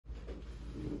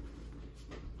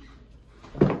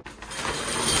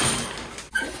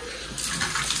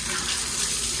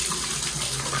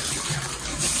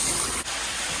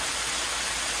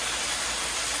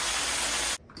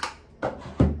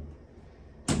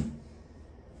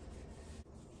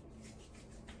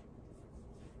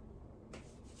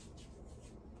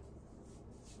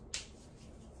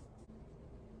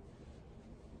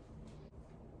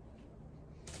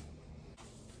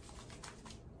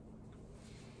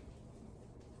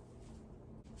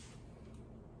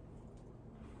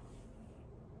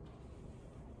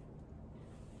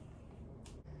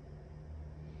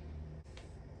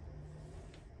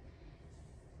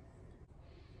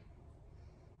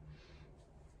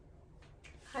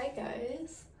Hi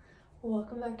guys,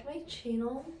 welcome back to my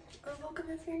channel, or welcome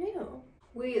if you're new.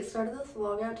 We started this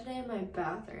vlog out today in my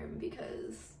bathroom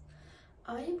because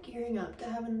I am gearing up to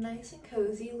have a nice and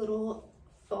cozy little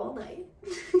fall night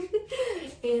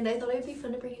and I thought it'd be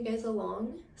fun to bring you guys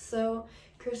along. So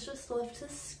Chris just left to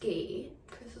skate.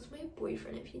 Chris is my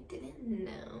boyfriend if you didn't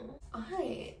know.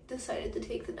 I decided to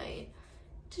take the night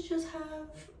to just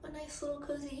have a nice little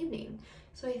cozy evening.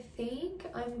 So I think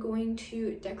I'm going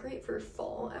to decorate for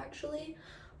fall actually.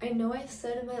 I know I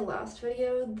said in my last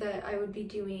video that I would be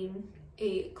doing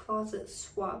a closet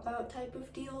swap out type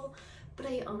of deal, but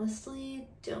I honestly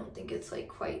don't think it's like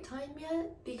quite time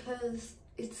yet because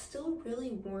it's still really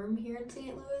warm here in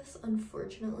St. Louis,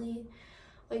 unfortunately.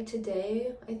 Like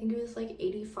today, I think it was like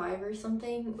 85 or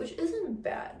something, which isn't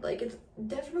bad. Like it's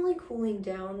definitely cooling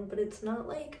down, but it's not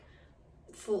like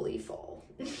fully fall,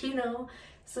 you know?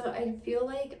 So I feel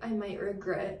like I might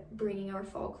regret bringing our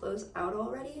fall clothes out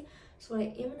already. So what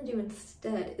I am gonna do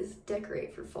instead is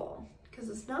decorate for fall because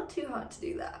it's not too hot to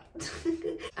do that.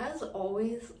 As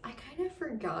always, I kind of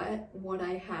forgot what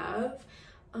I have.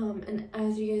 And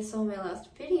as you guys saw in my last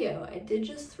video, I did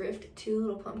just thrift 2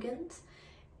 little pumpkins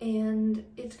and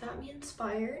it's got me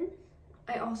inspired.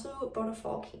 I also bought a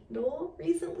fall candle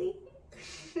recently.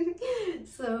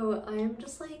 So I'm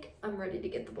just like, I'm ready to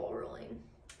get the ball rolling.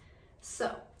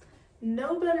 So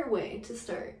no better way to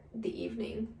start the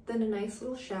evening than a nice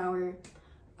little shower.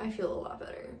 I feel a lot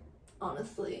better,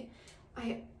 honestly.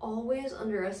 I always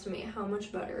underestimate how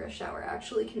much better a shower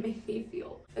actually can make me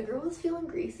feel. A girl was feeling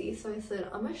greasy, so I said,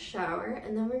 I'm gonna shower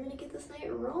and then we're gonna get this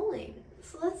night rolling.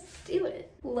 So let's do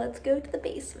it. Let's go to the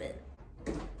basement.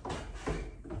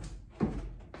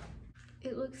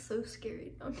 It looks so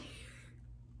scary down here.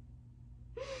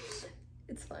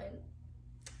 It's fine.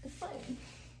 It's fine.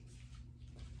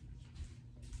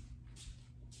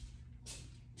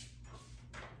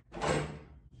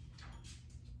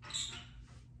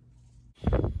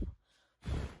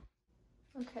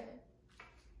 Okay.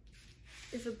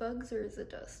 Is it bugs or is it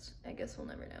dust? I guess we'll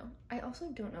never know. I also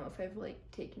don't know if I've like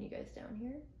taken you guys down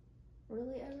here.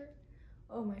 Really ever?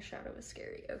 Oh, my shadow is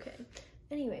scary. Okay.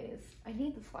 Anyways, I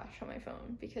need the flash on my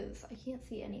phone because I can't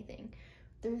see anything.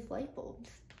 There's light bulbs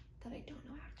that I don't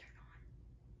know how to turn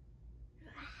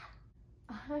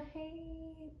on. I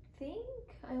think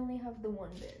I only have the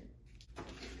one bin.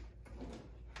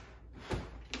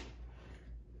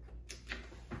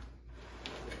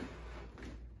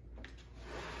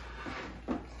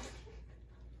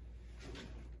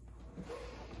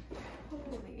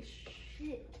 Holy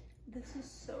shit, this is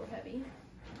so heavy.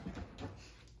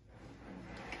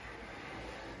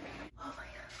 Oh my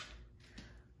god.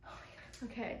 Oh my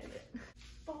god. Okay, I did it.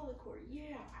 Follow the cord,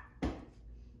 yeah. Oh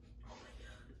my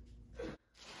god.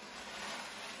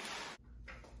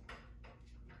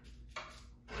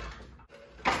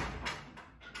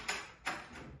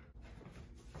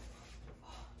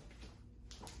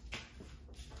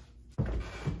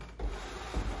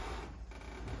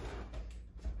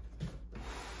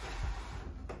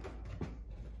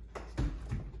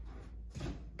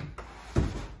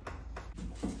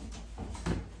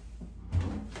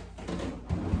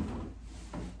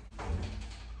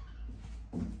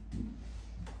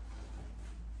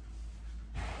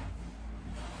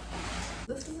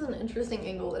 This is an interesting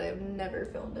angle that I've never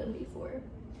filmed in before.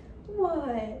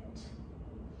 What?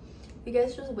 You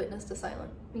guys just witnessed a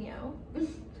silent meow.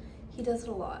 He does it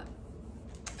a lot.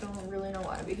 I don't really know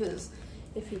why, because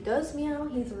if he does meow,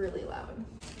 he's really loud.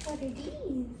 What are these?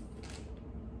 You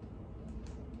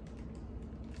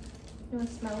want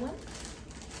to smell one?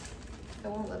 I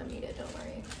won't let him eat it, don't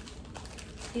worry.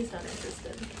 He's not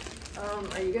interested.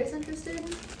 Are you guys interested?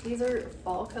 These are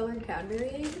fall colored Cadbury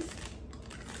eggs.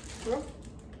 Real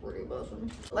pretty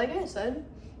buzzing. Like I said,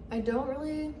 I don't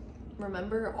really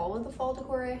remember all of the fall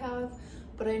decor I have,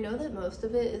 but I know that most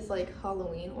of it is like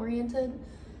Halloween oriented.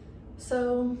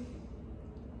 So,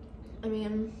 I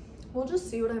mean, we'll just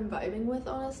see what I'm vibing with,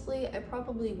 honestly. I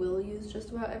probably will use just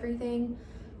about everything,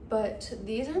 but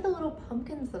these are the little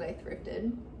pumpkins that I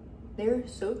thrifted. They're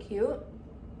so cute.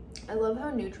 I love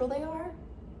how neutral they are.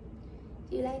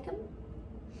 Do you like them?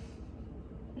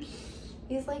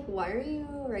 He's like, why are you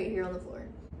right here on the floor?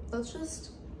 Let's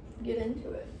just get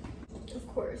into it. Of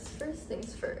course, first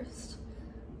things first,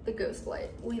 the ghost light.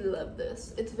 We love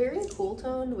this. It's very cool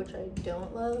toned, which I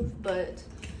don't love, but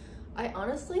I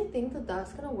honestly think that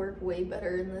that's gonna work way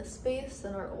better in this space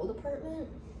than our old apartment.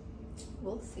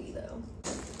 We'll see though.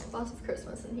 Lots of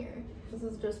Christmas in here. This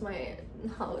is just my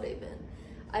holiday bin.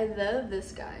 I love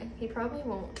this guy. He probably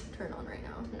won't turn on right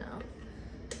now, no.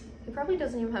 He probably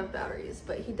doesn't even have batteries,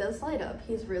 but he does light up.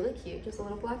 He's really cute, just a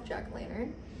little black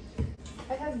jack-o'-lantern.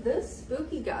 I have this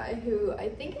spooky guy who I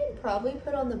think I'd probably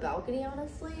put on the balcony,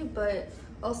 honestly, but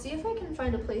I'll see if I can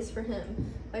find a place for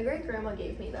him. My great grandma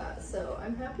gave me that, so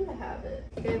I'm happy to have it.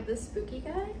 I have this spooky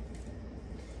guy.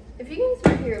 If you guys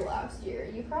were here last year,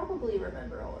 you probably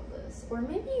remember all of this, or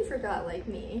maybe you forgot like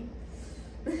me.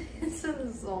 So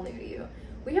this is all new to you.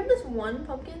 We have this one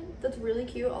pumpkin that's really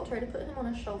cute. I'll try to put him on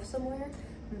a shelf somewhere.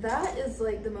 That is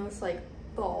like the most like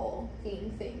fall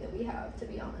themed thing that we have, to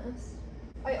be honest.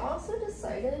 I also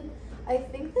decided, I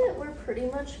think that we're pretty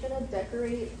much gonna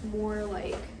decorate more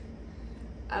like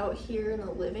out here in the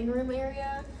living room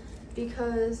area,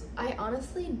 because I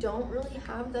honestly don't really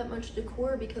have that much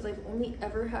decor because I've only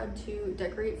ever had to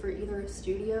decorate for either a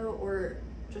studio or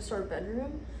just our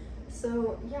bedroom.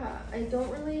 So yeah, I don't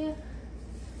really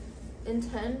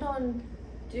intend on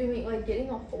doing like getting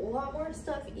a whole lot more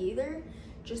stuff either,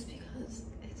 just because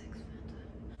it's expensive.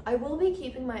 I will be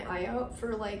keeping my eye out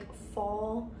for like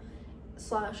fall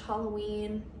 /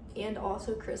 Halloween and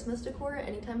also Christmas decor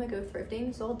anytime I go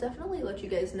thrifting, so I'll definitely let you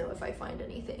guys know if I find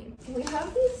anything. We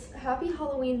have these Happy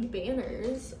Halloween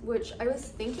banners, which I was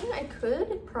thinking I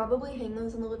could probably hang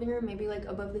those in the living room, maybe like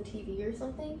above the TV or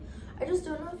something. I just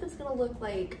don't know if it's gonna look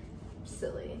like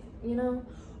silly, you know?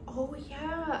 Oh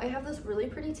yeah, I have this really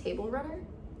pretty table runner.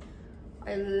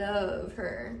 I love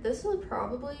her. This would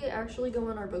probably actually go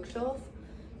on our bookshelf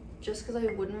just because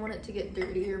I wouldn't want it to get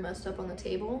dirty or messed up on the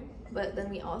table. But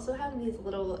then we also have these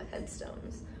little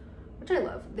headstones, which I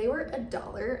love. They were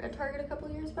 $1 at Target a couple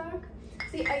years back.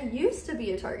 See, I used to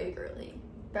be a Target girly.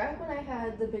 Back when I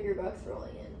had the bigger bucks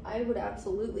rolling in, I would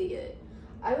absolutely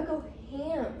I would go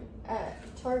ham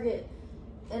at Target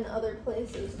and other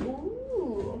places.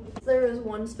 Ooh. There was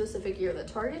one specific year that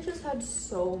Target just had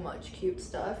so much cute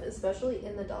stuff, especially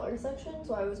in the dollar section,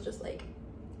 so I was just like,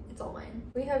 it's all mine.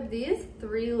 We have these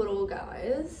 3 little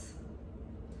guys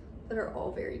that are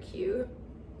all very cute.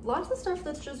 Lots of stuff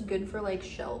that's just good for like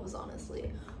shelves,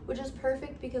 honestly, which is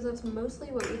perfect because that's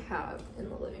mostly what we have in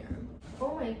the living room.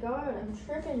 Oh my god, I'm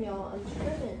tripping, y'all. I'm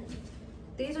tripping.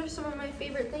 These are some of my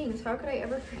favorite things. How could I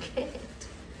ever forget?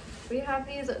 We have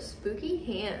these spooky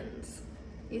hands,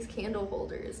 these candle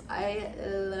holders. I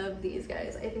love these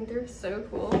guys. I think they're so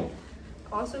cool.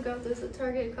 Also got this at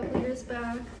Target a couple years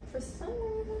back. For some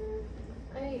reason,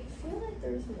 I feel like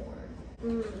there's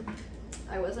more.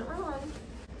 I wasn't wrong.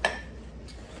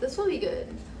 This will be good.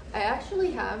 I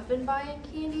actually have been buying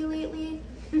candy lately.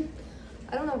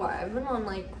 I don't know why. I've been on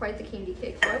like quite the candy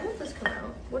kick. Why won't this come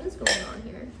out? What is going on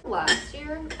here? Last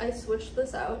year, I switched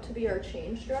this out to be our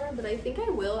change jar, but I think I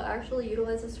will actually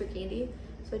utilize this for candy.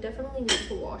 So I definitely need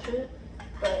to wash it.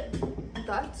 But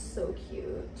that's so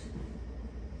cute.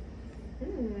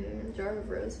 Jar of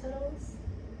rose petals.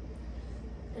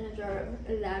 And a jar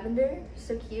of lavender.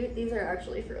 So cute. These are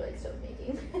actually for like soap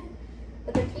making.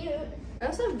 But they're cute. I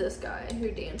also have this guy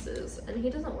who dances, and he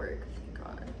doesn't work, thank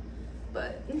God.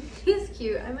 But he's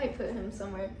cute. I might put him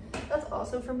somewhere. That's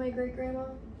also from my great grandma.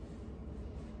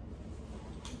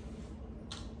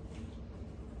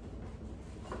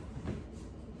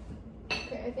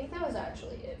 Okay, I think that was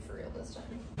actually it for real this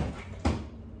time.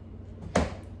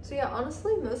 So yeah,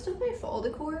 honestly, most of my fall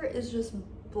decor is just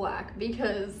black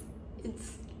because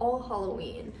it's all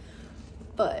Halloween.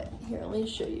 But here, let me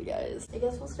show you guys. I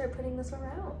guess we'll start putting this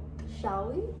around,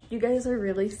 shall we? You guys are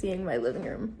really seeing my living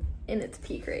room in its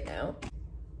peak right now.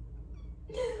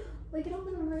 Look at all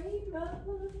the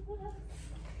rainbows.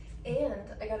 And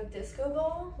I got a disco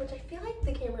ball, which I feel like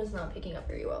the camera's not picking up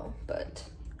very well, but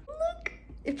look,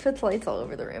 it puts lights all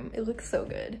over the room. It looks so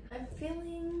good. I'm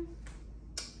feeling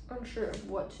unsure of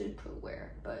what to put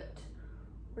where, but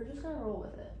we're just gonna roll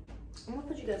with it. I'm gonna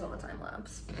put you guys on the time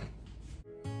lapse.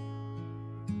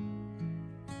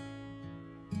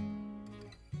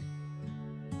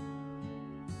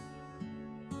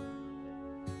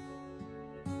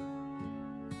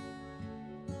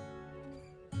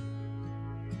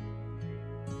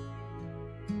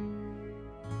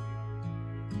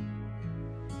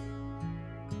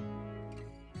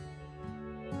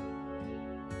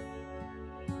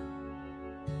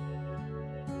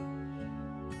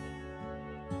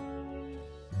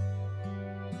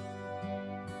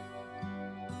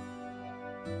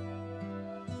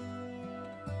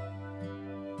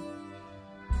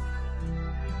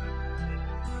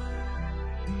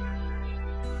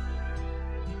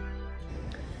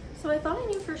 So I thought I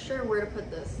knew for sure where to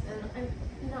put this,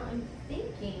 and I'm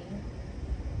thinking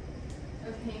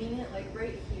of hanging it like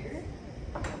right here.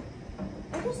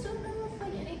 I just don't know if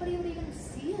like anybody would even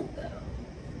see it though,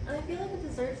 and I feel like it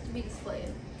deserves to be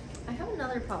displayed. I have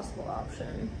another possible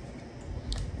option.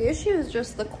 The issue is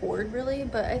just the cord really,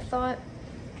 but I thought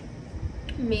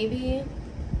maybe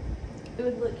It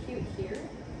would look cute here.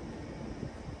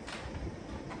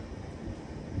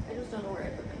 I just don't know where I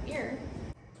put my mirror.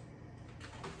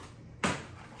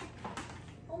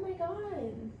 Oh my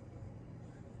god.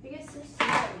 You guys just see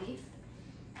that leaf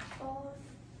fall off?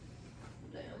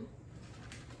 Damn.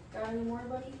 Got any more,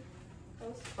 buddy? That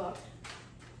was fucked.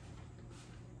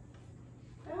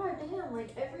 God damn,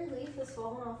 like every leaf has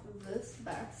fallen off of this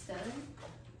back stem,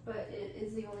 but it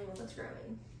is the only one that's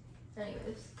growing.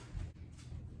 Anyways.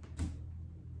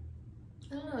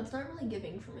 I don't know, it's not really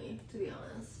giving for me, to be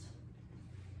honest.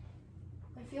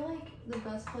 I feel like the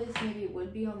best place maybe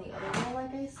would be on the other wall,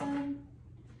 like I said.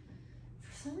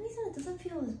 For some reason, it doesn't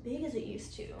feel as big as it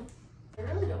used to. I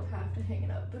really don't have to hang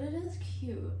it up, but it is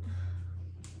cute.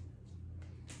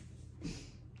 I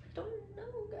don't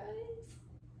know, guys.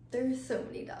 There's so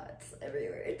many dots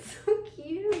everywhere. It's so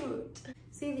cute.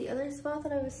 See, the other spot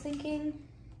that I was thinking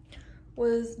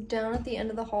was down at the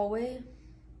end of the hallway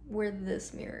where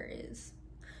this mirror is.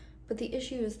 But the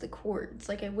issue is the cords.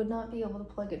 Like, I would not be able to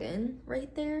plug it in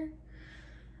right there.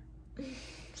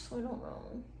 So I don't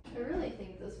know. I really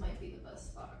think this might be the best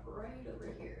spot, right over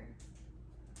here.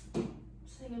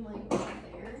 Just hanging like right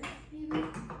there, maybe.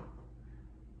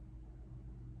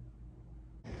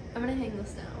 I'm gonna hang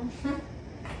this down. I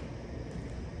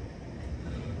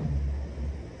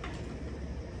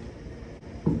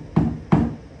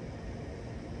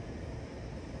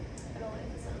don't like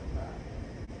the sound of that.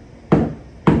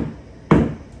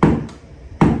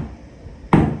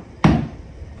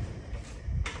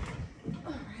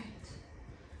 Alright.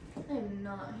 I am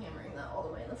not hammering that all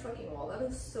the way in the fucking wall. That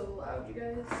is so loud, you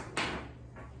guys.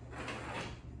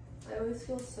 I always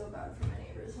feel so bad for my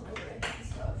neighbors whenever I hit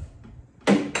stuff.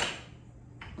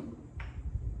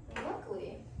 And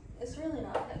luckily, it's really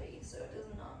not heavy, so it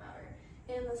does not matter.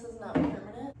 And this is not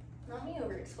permanent. Not me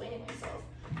over-explaining myself.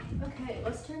 Okay,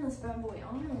 let's turn this bad boy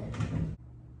on.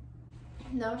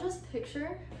 Now just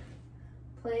picture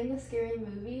playing a scary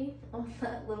movie on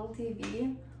that little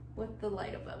TV with the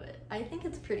light above it. I think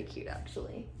it's pretty cute,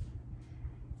 actually.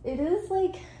 It is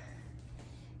like,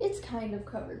 it's kind of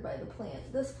covered by the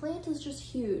plant. This plant is just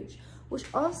huge, which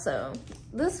also,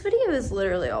 this video is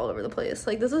literally all over the place.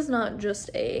 Like, this is not just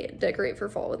a decorate for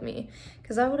fall with me,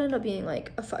 because that would end up being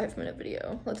like a 5-minute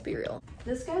video, let's be real.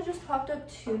 This guy just popped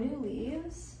up 2 new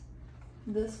leaves.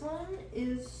 This one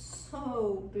is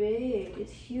so big,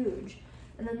 it's huge.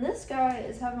 And then this guy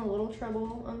is having a little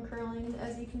trouble uncurling,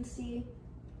 as you can see,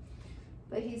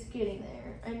 but he's getting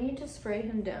there. I need to spray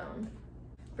him down.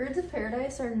 Birds of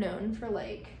paradise are known for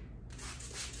like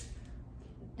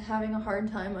having a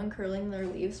hard time uncurling their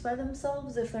leaves by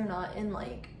themselves if they're not in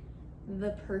like the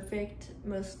perfect,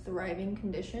 most thriving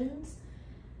conditions.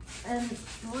 And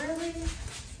really,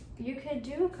 you could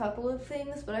do a couple of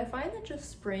things, but I find that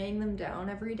just spraying them down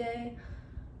every day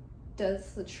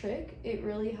does the trick. It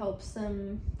really helps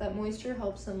them, that moisture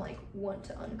helps them like want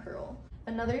to uncurl.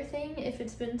 Another thing, if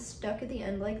it's been stuck at the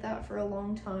end like that for a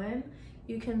long time,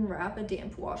 you can wrap a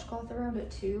damp washcloth around it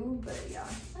too, but yeah,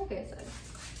 like I said,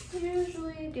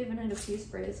 usually giving it a few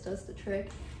sprays does the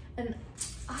trick. And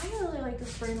I really like to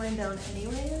spray mine down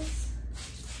anyways,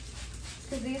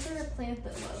 because these are a plant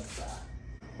that loves that.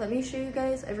 Let me show you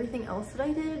guys everything else that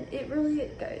I did. It really,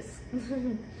 guys,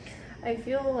 I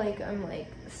feel like I'm like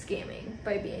scamming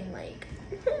by being like,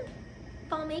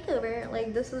 fall makeover.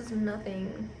 Like, this is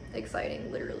nothing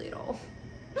exciting literally at all.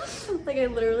 Like, I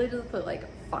literally just put like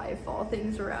 5 fall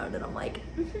things around and I'm like,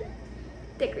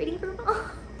 decorating for fall.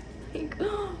 Like,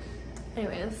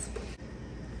 anyways,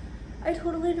 I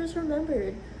totally just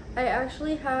remembered. I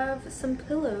actually have some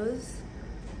pillows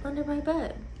under my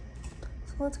bed.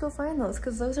 So let's go find those,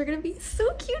 because those are gonna be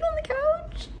so cute on the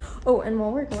couch. Oh, and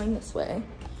while we're going this way,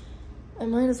 I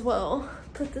might as well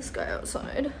put this guy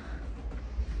outside.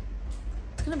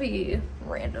 It's gonna be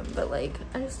random, but like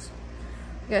I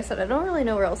said, I don't really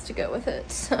know where else to go with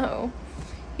it, so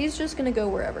he's just gonna go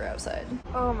wherever outside.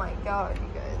 Oh my god, you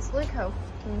guys, look how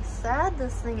fucking sad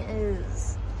this thing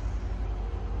is.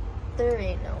 There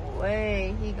ain't no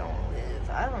way he gonna live.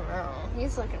 I don't know,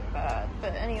 he's looking bad.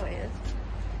 But anyways,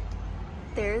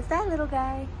 there's that little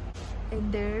guy,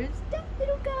 and there's that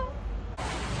little guy.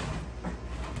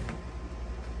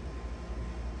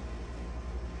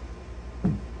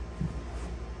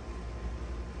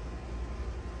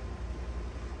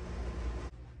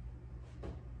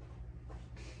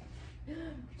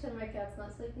 Pretend my cat's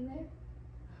not sleeping there.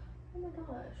 Oh my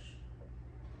gosh.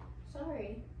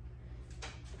 Sorry.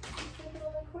 Sleeping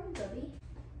on my corn, Bubby.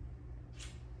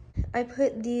 I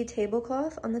put the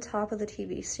tablecloth on the top of the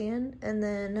TV stand, and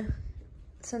then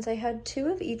since I had 2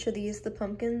 of each of these, the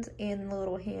pumpkins and the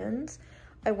little hands,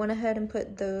 I went ahead and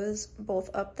put those both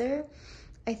up there.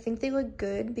 I think they look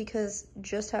good because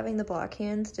just having the black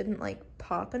hands didn't like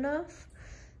pop enough.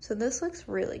 So this looks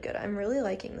really good. I'm really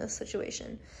liking this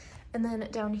situation. And then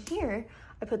down here,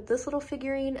 I put this little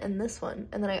figurine and this one.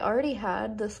 And then I already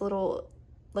had this little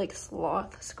like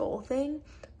sloth skull thing,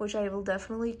 which I will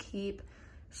definitely keep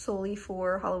solely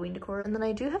for Halloween decor. And then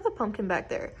I do have a pumpkin back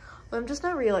there, but I'm just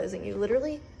not realizing you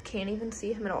literally can't even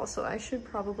see him at all. So I should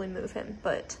probably move him.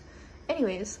 But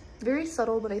anyways, very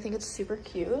subtle, but I think it's super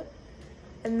cute.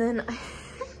 And then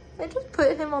I just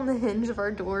put him on the hinge of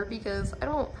our door because I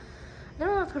don't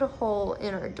want to put a hole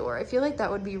in our door. I feel like that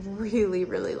would be really,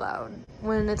 really loud.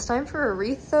 When it's time for a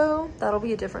wreath though, that'll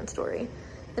be a different story.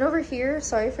 And over here,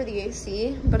 sorry for the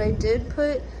AC, but I did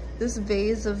put this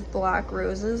vase of black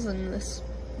roses in this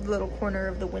little corner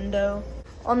of the window.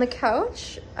 On the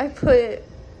couch, I put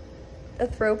a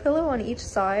throw pillow on each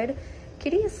side.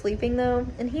 Kitty is sleeping though,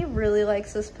 and he really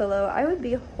likes this pillow. I would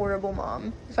be a horrible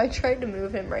mom if I tried to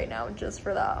move him right now just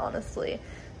for that, honestly.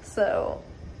 So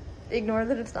ignore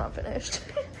that it's not finished.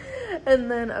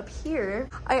 And then up here,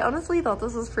 I honestly thought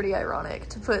this was pretty ironic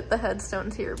to put the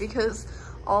headstones here because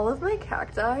all of my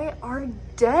cacti are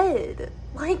dead.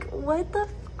 Like, what the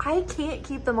I can't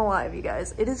keep them alive, you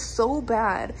guys. It is so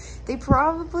bad. They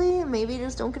probably maybe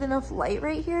just don't get enough light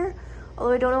right here,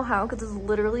 although I don't know how because it's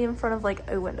literally in front of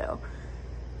like a window.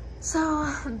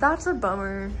 So that's a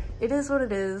bummer. It is what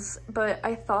it is, but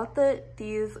I thought that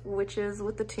these witches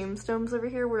with the tombstones over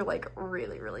here were like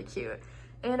really, really cute.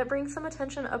 And it brings some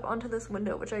attention up onto this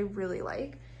window, which I really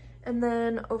like. And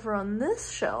then over on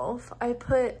this shelf, I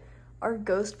put our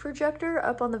ghost projector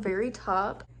up on the very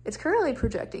top. It's currently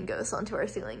projecting ghosts onto our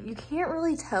ceiling. You can't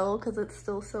really tell because it's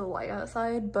still so light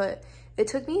outside, but it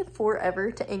took me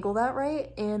forever to angle that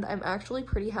right, and I'm actually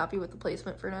pretty happy with the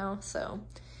placement for now, so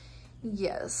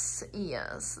yes,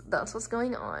 that's what's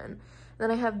going on.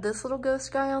 Then I have this little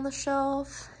ghost guy on the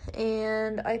shelf,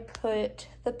 and I put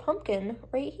the pumpkin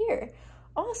right here.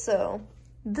 Also,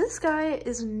 this guy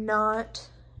is not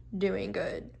doing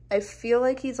good. I feel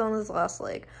like he's on his last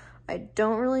leg. I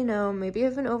don't really know, maybe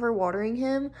I've been overwatering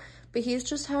him, but he's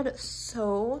just had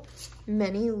so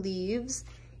many leaves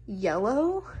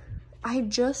yellow. I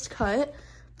just cut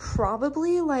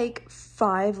probably like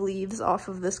 5 leaves off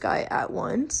of this guy at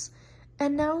once.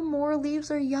 And now more leaves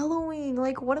are yellowing.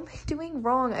 Like, what am I doing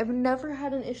wrong? I've never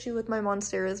had an issue with my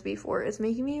monsteras before. It's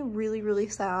making me really, really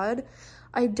sad.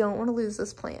 I don't want to lose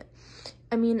this plant.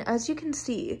 I mean, as you can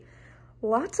see,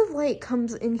 lots of light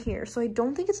comes in here, so I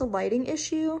don't think it's a lighting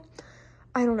issue.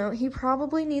 I don't know. He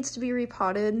probably needs to be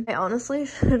repotted. I honestly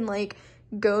should, like,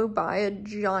 go buy a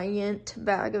giant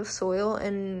bag of soil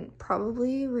and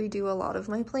probably redo a lot of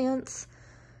my plants.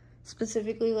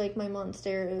 Specifically like my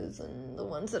monsteras and the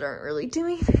ones that aren't really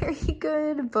doing very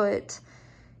good, but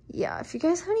yeah, if you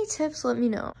guys have any tips, let me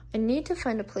know. I need to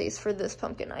find a place for this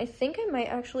pumpkin. I think I might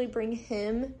actually bring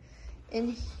him in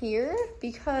here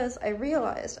because I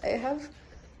realized I have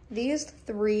these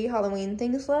 3 Halloween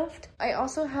things left. I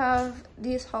also have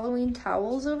these Halloween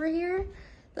towels over here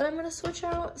that I'm gonna switch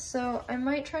out, so I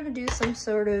might try to do some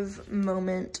sort of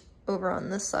moment over on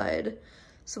this side,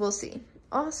 so we'll see.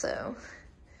 Also,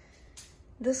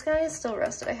 this guy is still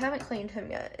rested. I haven't cleaned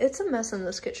him yet. It's a mess in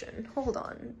this kitchen. Hold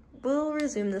on. We'll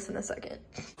resume this in a second.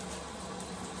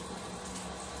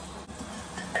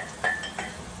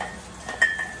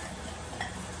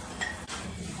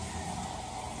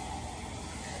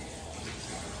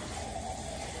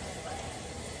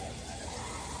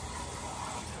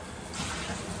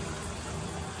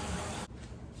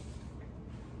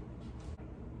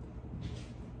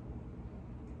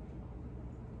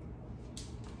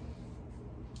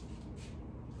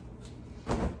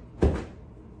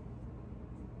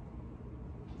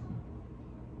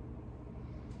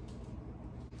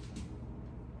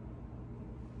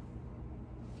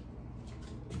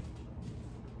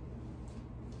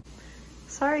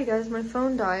 Sorry guys, my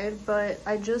phone died, but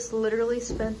I just literally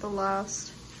spent the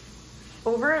last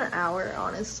over an hour,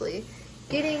 honestly,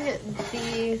 getting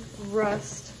the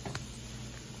rust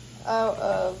out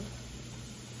of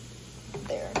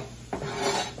there.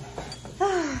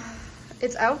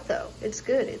 It's out though. It's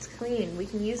good. It's clean. We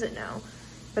can use it now.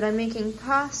 But I'm making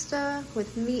pasta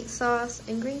with meat sauce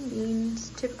and green beans.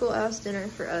 Typical ass dinner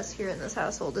for us here in this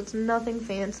household. It's nothing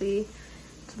fancy.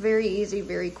 It's very easy,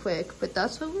 very quick, but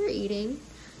that's what we're eating.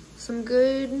 Some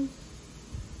good,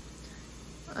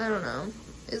 I don't know.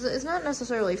 It's not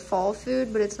necessarily fall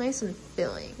food, but it's nice and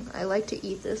filling. I like to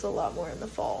eat this a lot more in the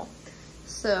fall.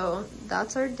 So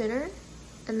that's our dinner,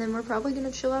 and then we're probably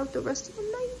gonna chill out the rest of the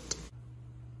night.